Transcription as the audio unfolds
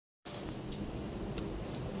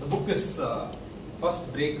book is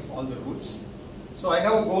First Break All the Rules. So I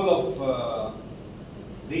have a goal of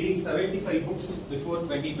reading 75 books before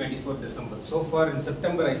 2024 December. So far in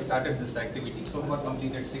September I started this activity. So far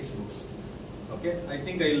completed 6 books. Okay, I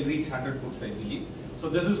think I will reach 100 books, I believe. So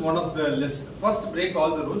this is one of the list. First, break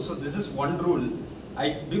all the rules. So this is one rule.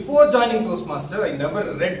 Before joining Toastmaster, I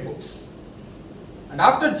never read books. And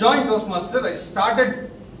after joining Toastmaster, I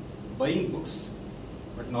started buying books,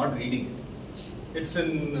 but not reading it. It's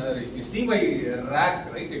in, if you see my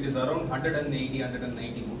rack, right, it is around 180,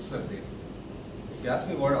 190 books are there. If you ask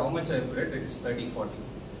me how much I have read, it is 30, 40.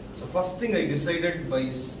 So first thing I decided by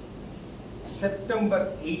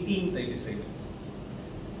September 18th, I decided,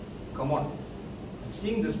 come on, I'm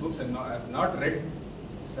seeing these books, I have not read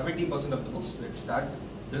 70% of the books, let's start.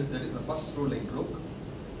 That is the first rule I broke.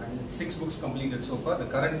 And 6 books completed so far. The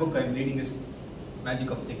current book I am reading is Magic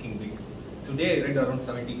of Thinking Big. Today I read around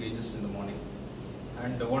 70 pages in the morning.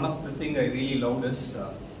 And one of the things I really loved is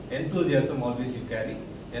enthusiasm always you carry.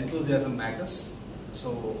 Enthusiasm matters.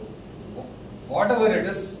 So whatever it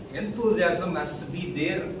is, enthusiasm has to be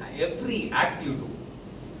there every act you do.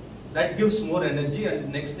 That gives more energy,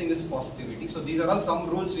 and next thing is positivity. So these are all some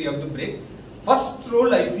rules we have to break. First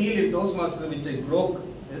rule I feel in Toastmaster which I broke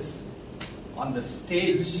is on the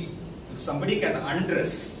stage, if somebody can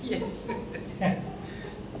undress, yes,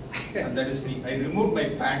 and that is me. I removed my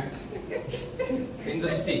pant in the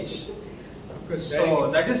stage. So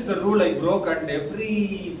that is the rule I broke, and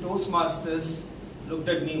every Toastmasters looked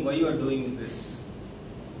at me, why you are doing this?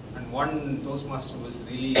 And one Toastmaster was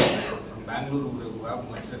really from Bangalore who have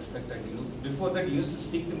much respect, and you know, before that he used to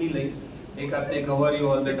speak to me like, hey Karthick, how are you,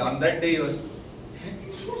 all that. On that day he was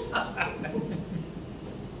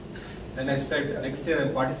and I said, next year I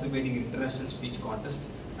am participating in international speech contest,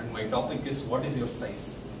 and my topic is, what is your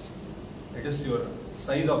size? It is your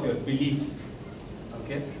size of your belief.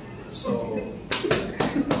 Okay, so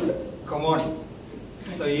come on.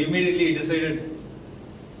 So he immediately decided.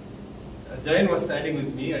 Jayan was standing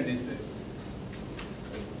with me and he said,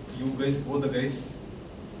 you guys, both the guys,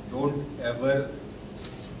 don't ever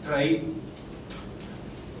try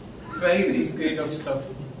this kind of stuff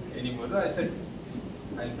anymore. I said,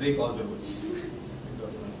 I'll break all the rules. It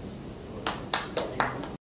was nice.